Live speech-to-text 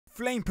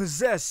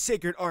flame-possessed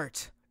sacred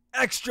art.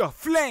 Extra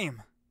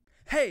flame!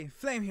 Hey,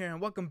 Flame here, and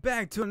welcome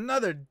back to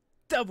another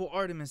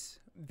DevilArtemis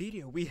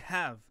video.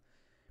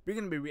 We're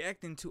gonna be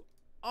reacting to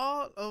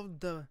all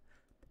of the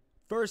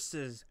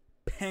versus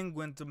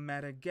Penguin to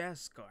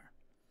Madagascar.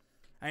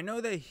 I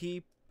know that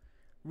he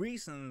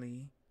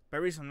recently, by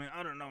recently,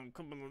 I don't know, a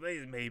couple of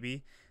days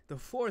maybe, the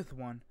fourth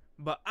one,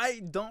 but I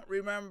don't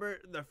remember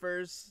the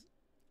first.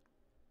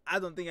 I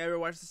don't think I ever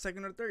watched the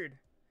second or third.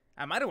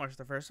 I might have watched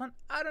the first one.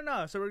 I don't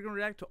know. So we're gonna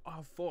react to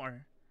all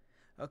four.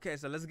 Okay,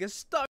 so let's get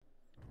started.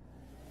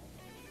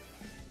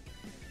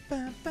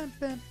 Bam, bam,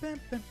 bam, bam,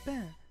 bam,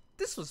 bam.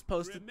 This was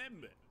posted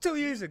 2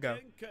 years ago.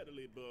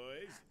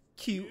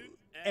 Cute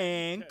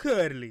and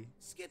cuddly.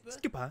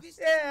 Skipper.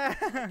 Yeah.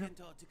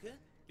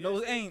 No,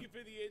 it ain't.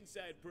 For the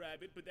inside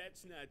private, but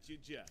that's not your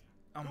job.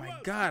 Oh my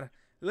God!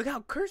 Look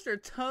how cursed their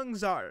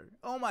tongues are.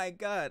 Oh my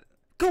God.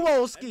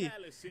 Kowalski.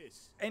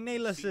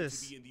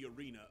 Analysis. To be in the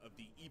arena of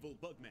the evil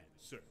Bugman,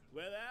 sir.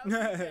 Well, I'll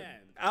be damned.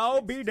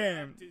 I'll be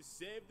damned. To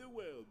save the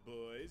world,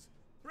 boys.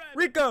 Private,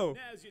 Rico.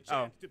 Now's your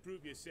chance to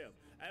prove yourself.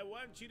 I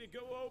want you to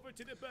go over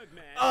to the Bugman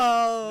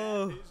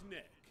Oh. and snap his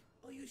neck.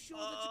 Are you sure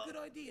that's a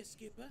good idea,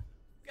 Skipper?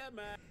 Come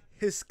on.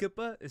 His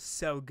skipper is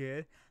so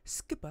good.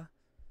 Skipper.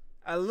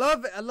 I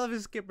love it. I love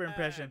his skipper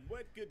impression.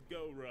 What could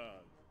go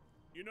wrong?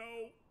 You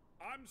know,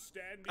 I'm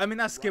standing. I mean,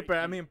 not skipper.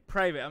 I mean,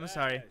 private. I'm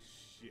sorry.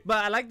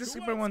 But I like the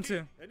skipper one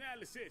too.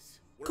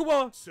 Analysis. Come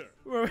on. Sir.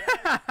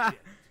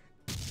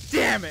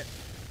 Damn it.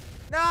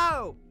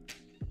 No.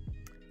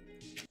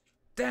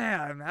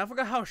 Damn. I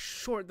forgot how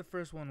short the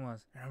first one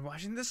was. And I'm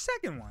watching the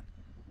second one.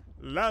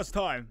 Last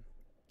time.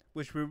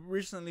 Which we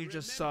recently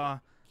just saw.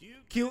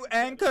 Cute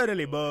and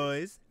cuddly,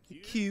 boys.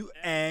 Cute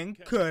and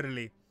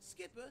cuddly.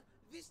 Skipper,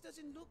 this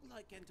doesn't look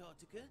like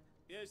Antarctica.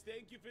 Yes,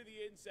 thank you for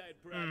the inside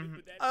private,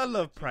 but that's I love not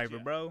your Private,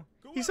 job. bro.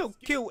 Go He's on, so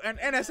cute and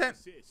innocent.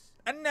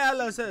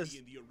 Analysis. Be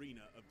in the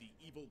arena of the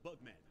evil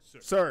Bugman, sir.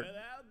 Sir. Well,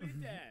 I'll be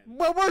damned.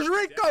 What was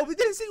Rico? We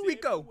didn't see Save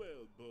Rico. the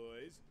world,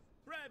 boys.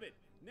 Private,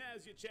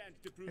 now's your chance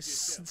to prove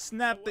yourself.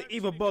 Snap I the want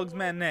evil you to go Bugsman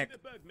over neck. to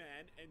the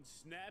Bugman and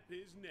snap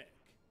his neck.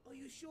 Are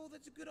you sure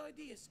that's a good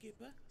idea,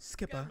 Skipper?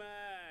 Skipper. Come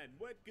on,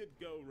 what could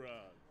go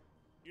wrong?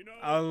 You know,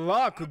 A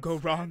lot could I'm go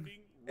wrong.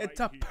 standing It's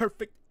right a here.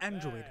 perfect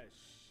android. Ah,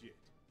 shit.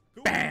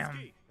 Bam.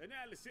 Kowalski,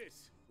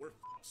 analysis. We're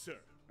sir.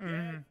 God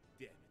damn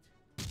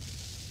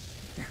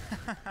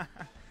it.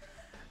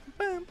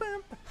 Bam,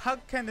 bam. How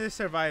can they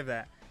survive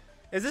that?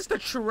 Is this the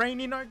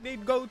training arc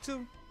they'd go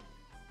to?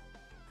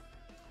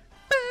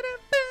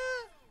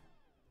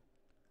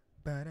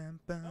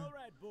 All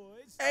right,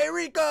 boys. Hey,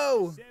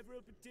 Rico!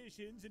 Several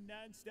petitions and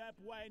non-stop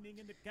whining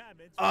in the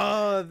comments.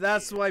 Oh,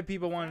 that's why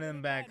people wanted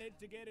him back.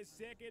 To get a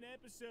second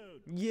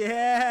episode.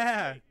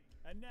 Yeah!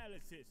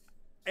 Analysis.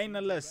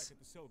 Analyst. Back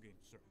at the Soul game,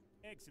 sir.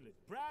 Excellent.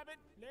 Private,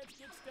 let's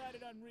get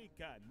started on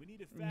recon. We need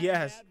to find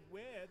Yes. out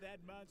where that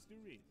monster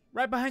is.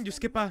 Right behind you,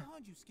 Skipper.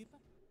 Behind you, Skipper.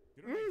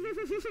 You know what I did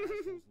with these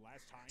assholes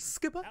last time?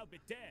 Skipper? I'll be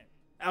damned.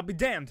 I'll be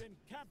damned. Been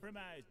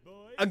compromised,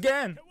 boys.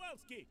 Again.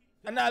 Kowalski.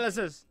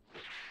 Analysis.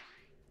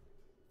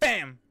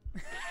 Bam!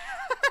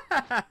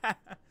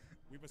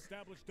 We've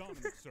established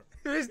dominance, sir.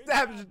 We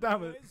established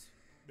dominance. Boys,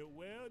 the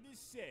world is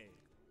saved.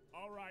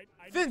 All right,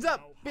 I Fins need to up.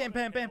 know Bam, how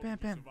bam, the bam, hell bam, you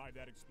bam. survived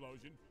that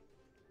explosion.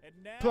 And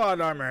now Plot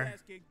you're armor.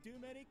 asking too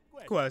many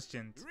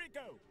Questions.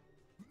 Rico.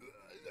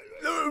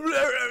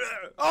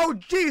 Oh,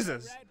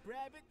 Jesus! All right,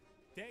 Private,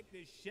 take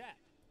this shot.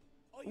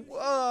 Oh, you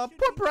Poor shouldn't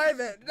be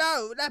Private. pussy.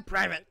 No, not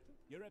Private.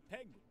 You're a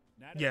penguin,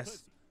 not Yes. a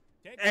pussy.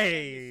 Take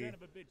Hey. that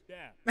son of a bitch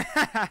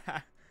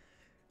down.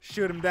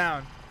 Shoot him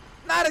down.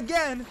 Not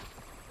again!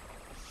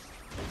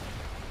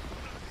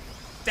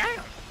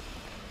 Damn!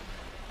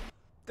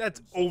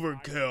 That's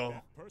overkill.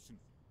 That person.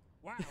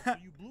 Wow, so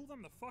you blew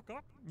them the fuck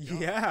up?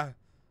 Yeah.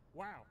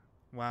 Wow.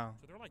 Wow.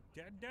 So they're like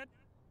dead?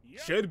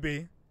 Yep. Should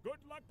be. Good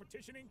luck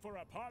petitioning for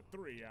a part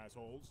 3,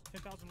 assholes.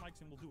 10,000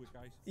 likes and we'll do it,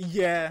 guys.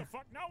 Yeah. The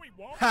fuck? No, we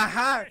won't.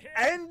 Haha. We're here.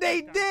 And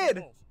they Guys, did!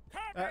 balls.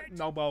 Courage.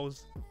 No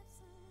balls.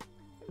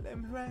 Let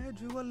me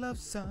write you a love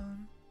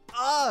song.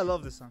 Oh, I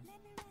love this song.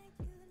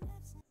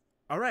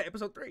 Alright,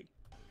 episode 3.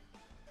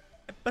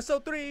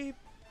 Episode 3.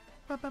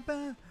 Ba, ba,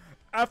 ba.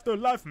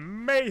 Afterlife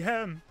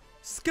Mayhem.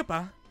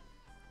 Skipper.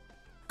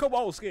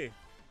 Kowalski.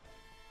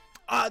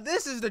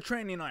 This is the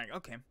training arc.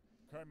 Okay.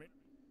 Kermit,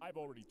 I've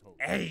already told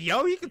you. Hey,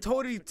 yo, you can He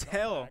totally wants to come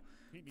tell back.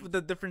 He needs with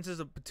the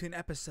differences between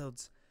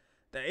episodes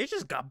that it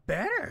just got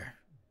better.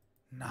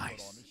 to put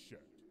Nice. on his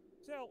shirt.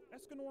 Sal,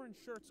 Escanoran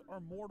shirts are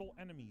mortal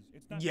enemies.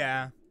 It's not.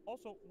 Yeah.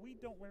 Also, we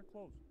don't wear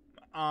clothes.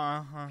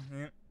 Uh-huh.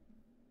 Yeah.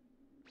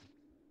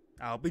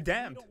 I'll be If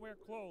damned. we don't wear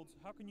clothes,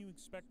 how can you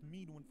expect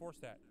me to enforce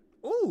that?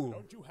 Ooh.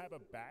 Don't you have a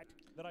bat?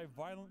 That I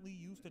violently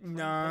used to train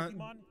Nah,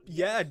 Pokemon?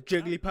 yeah, Yes, not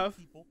Jigglypuff.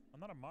 people. I'm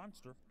not a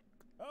monster.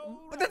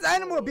 All But right, that's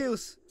animal boys.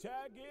 abuse.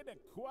 Target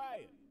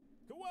acquired.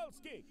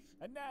 Kowalski,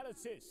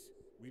 analysis.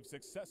 We've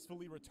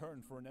successfully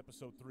returned for an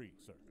episode 3,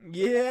 sir.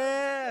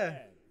 Yeah.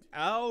 And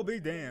I'll be you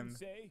damned.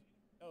 say,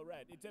 all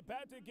right, it's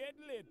about to get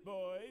lit,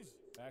 boys.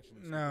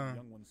 Actually, some No. of the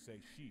young ones say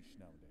sheesh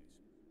nowadays.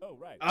 Oh,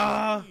 right.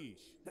 Ah. Sheesh.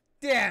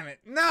 Damn it.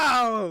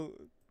 No.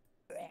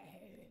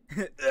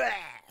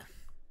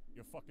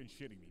 You're fucking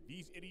shitting me.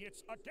 These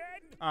idiots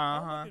again? Don't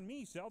Uh-huh. look at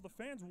me, Cell. The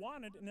fans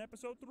wanted in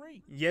episode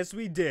 3. Yes,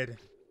 we did.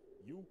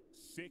 You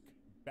sick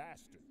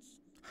bastards.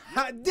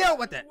 Deal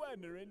with it.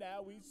 Wondering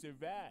how we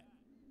survive.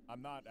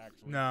 I'm not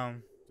actually. No.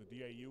 It's a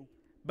DAU.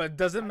 But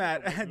doesn't I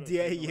matter. know what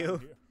you're doing DAU. around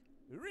here.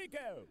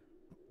 Rico.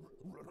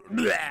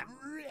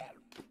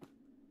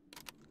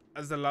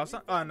 As the last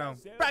song? Oh no.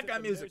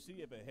 Background music.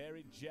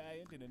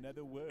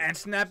 And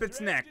snap its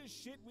neck.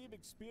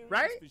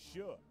 Right? For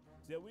sure.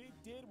 So we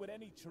did what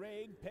any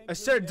trained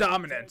Assert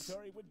dominance.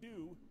 would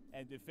do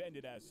and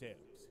defended ourselves.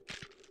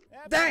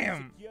 After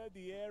Damn. we secured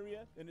the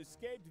area and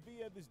escaped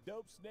via this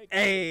dope snake.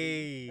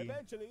 Hey.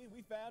 Eventually,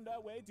 we found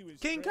our way to his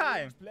King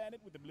Kai.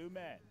 planet with the blue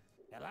man.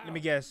 Hello. Let me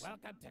guess.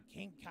 Welcome to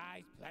King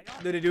Kai's planet.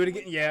 Did they do it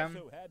again? Yeah. We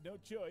also had no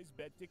choice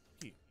but to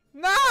kill.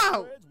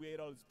 No! We ate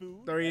all his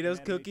food, Doritos,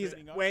 and cookies.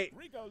 training art. Wait.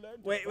 Rico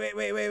learned to Wait.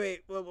 fight.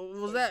 What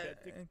was that?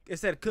 It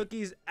said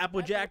cookies,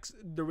 Apple Jacks,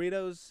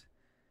 Doritos,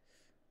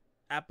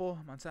 apple,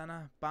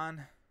 manzana,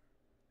 pan,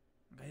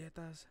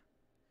 galletas.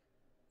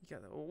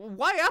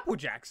 Why Apple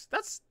Jacks?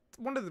 That's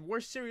one of the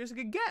worst cereals you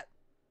could get.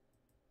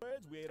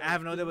 I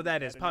have no idea what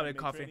that is. Probably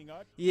coffee.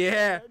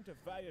 Yeah.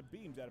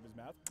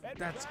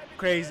 That's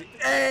crazy.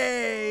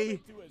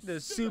 Hey! The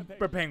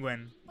super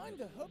penguin. I'm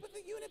the hub of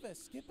the universe,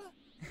 Skipper.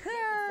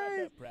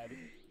 Hey!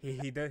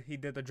 He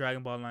did the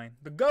Dragon Ball line.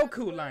 The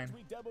Goku line.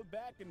 We doubled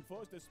back and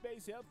forced the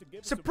space elf to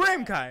give us a Supreme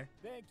ride. Kai.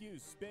 Thank you,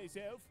 space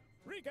elf.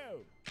 Rico.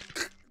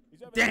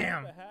 He's over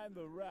Damn. there behind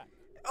the rock.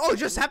 Oh, it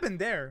just happened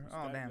there. Oh,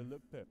 Starting to damn.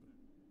 look pepper.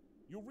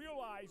 You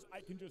realize I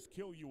can just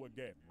kill you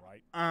again,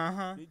 right?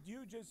 Uh-huh. Did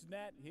you just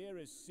not hear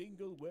a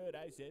single word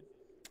I said?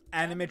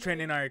 Anime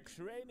training arc.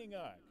 Training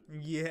arc.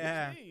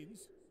 Yeah.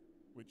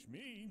 Which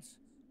means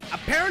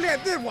Apparently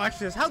I did watch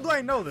this. How do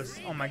I know this?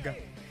 Oh my god.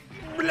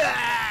 Blah!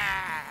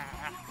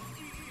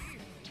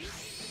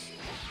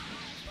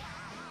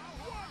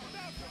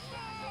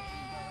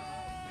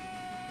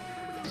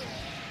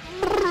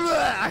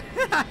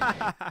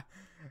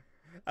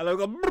 I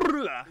look a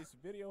this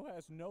video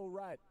has no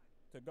right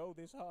to go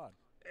this hard.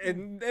 I have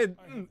no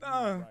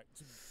right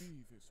to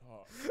be this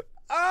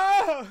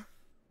hard.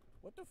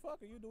 What the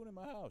fuck are you doing in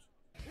my house?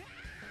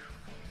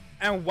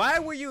 And why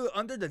were you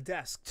under the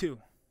desk too?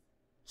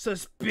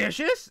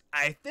 Suspicious?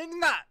 I think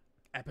not.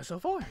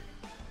 Episode 4.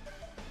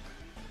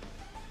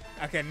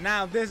 Okay,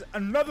 now there's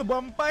another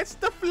one bites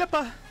the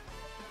flipper.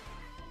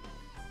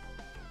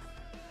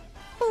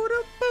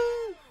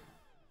 Boo-doo-boo.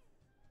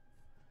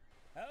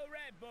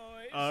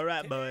 All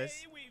right, boys.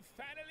 Today we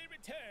finally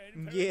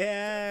returned for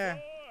Yeah.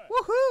 episode 4.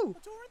 Woohoo!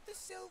 But aren't the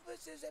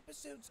Silvers'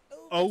 episodes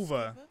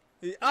Over.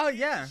 Skipper? Oh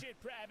yeah. Shit,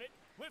 Private.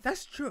 We're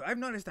That's true. I've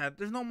noticed that.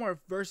 There's no more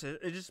verses.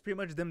 It's just pretty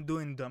much them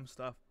doing dumb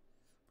stuff.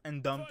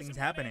 And dumb things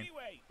happening.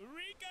 Anyway,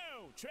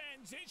 Rico,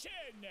 transition.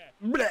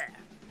 Blah.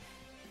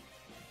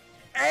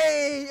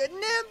 Hey,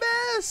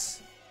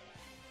 Nimbus!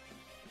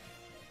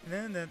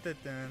 Dun, dun, dun,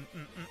 dun.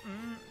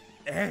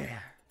 Hey.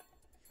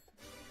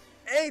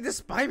 Hey, the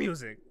spy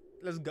music.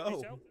 Let's Hey,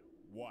 go. Cell,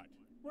 What?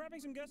 we're having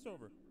some guests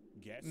over.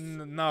 Guess?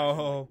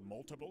 No.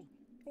 Multiple?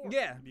 4.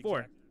 Yeah, to be 4.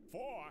 exact.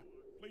 4?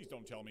 Please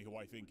don't tell me who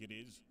I think it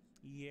is.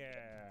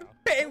 Yeah.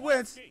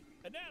 Penguins. Okay,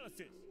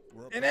 analysis.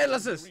 We're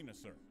Analysis. approaching the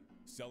arena, sir.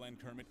 Cell and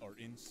Kermit are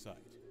in sight.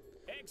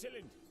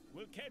 Excellent.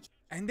 We'll catch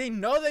And they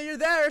know that you're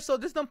there, so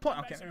there's no point.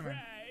 by Okay, never mind.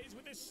 surprise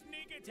with a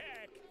sneak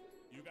attack.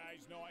 You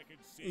guys know I could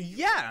see. you,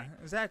 Yeah, right?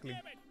 exactly.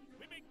 Damn it.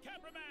 We've been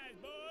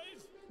compromised,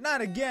 boys. Not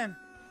again.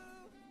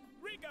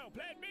 Rico,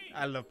 plan B.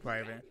 I love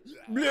Private.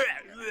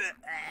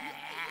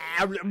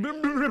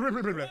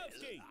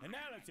 Kowalski,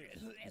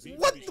 analysis.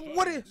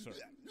 What is- Sir.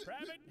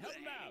 Private, help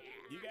him out.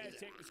 You guys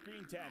take the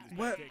screen time. This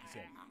What- might take a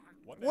second.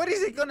 What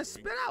is he gonna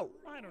spit out?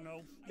 I don't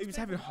know. He was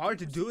having hard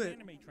to do it.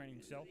 Anime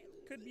training, Cell.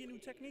 Could be a new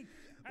technique.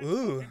 That's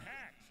Ooh. fucking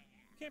hacks.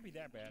 Can't be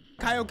that bad.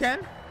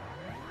 Kaioken?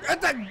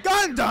 It's a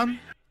Gundam!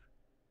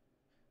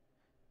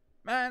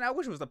 Man, I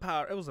wish it was the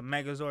power. It was a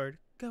Megazord.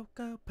 Go,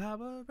 go,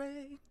 Power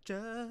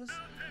Rangers.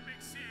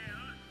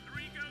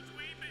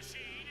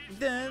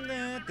 Dun,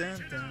 dun, dun,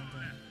 dun,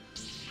 dun.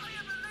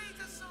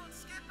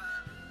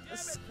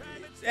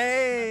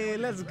 Hey,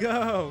 let's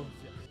go.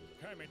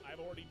 Kermit, I've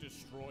already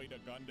destroyed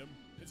a Gundam.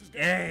 This is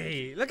good.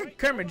 Hey, look at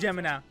Kermit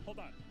jamming out. Hold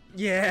on.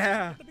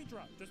 Yeah. Let the beat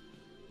drop. Just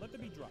let the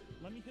beat drop.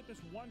 Let me hit this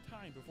one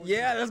time before.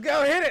 Yeah, let's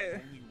go. Hit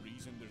it. Only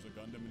reason there's a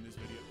Gundam in this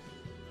video.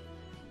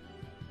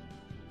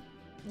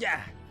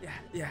 Yeah, yeah,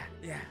 yeah,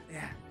 yeah,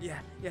 yeah, yeah,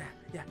 yeah,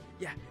 yeah,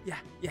 yeah, yeah,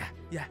 yeah,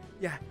 yeah,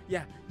 yeah,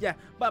 yeah, yeah.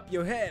 Bop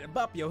your head,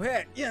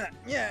 yeah,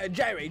 yeah,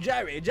 gyrate,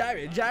 gyrate,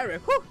 gyrate, gyrate,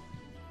 whoo.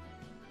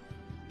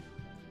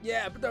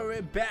 Yeah, throw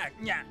it back,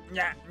 yeah,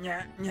 yeah,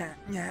 yeah, yeah,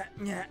 yeah,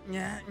 yeah,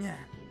 yeah, yeah.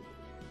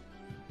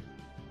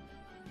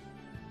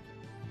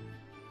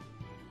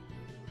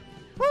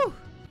 Whew.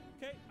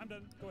 Okay, I'm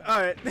done. Go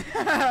ahead. All right.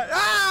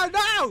 Ah,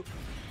 no!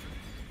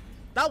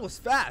 That was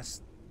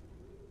fast.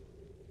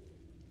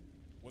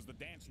 Was the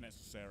dance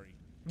necessary?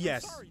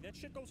 Yes. Sorry, that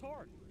shit goes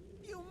hard.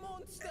 You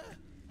monster!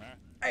 Huh?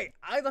 Hey,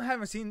 I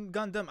haven't seen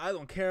Gundam. I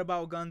don't care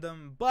about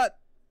Gundam, but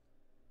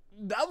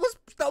That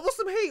was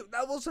some hate.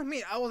 That was some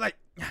hate. I was like,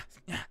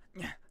 yeah.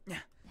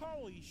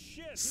 Holy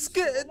shit! It's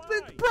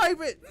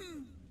private.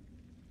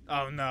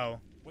 Oh no.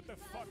 What the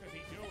fuck is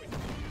he doing?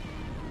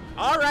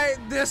 All right,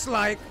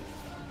 dislike.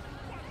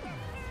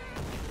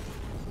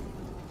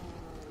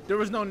 There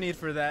was no need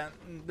for that.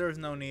 There was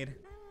no need.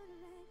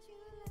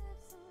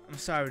 I'm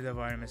sorry,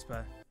 DevilArtemis,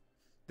 but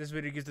this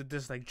video gets a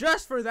dislike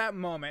just for that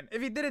moment.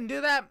 If you didn't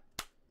do that,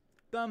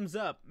 thumbs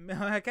up.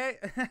 Okay?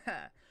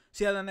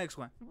 See you on the next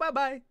one.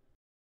 Bye-bye.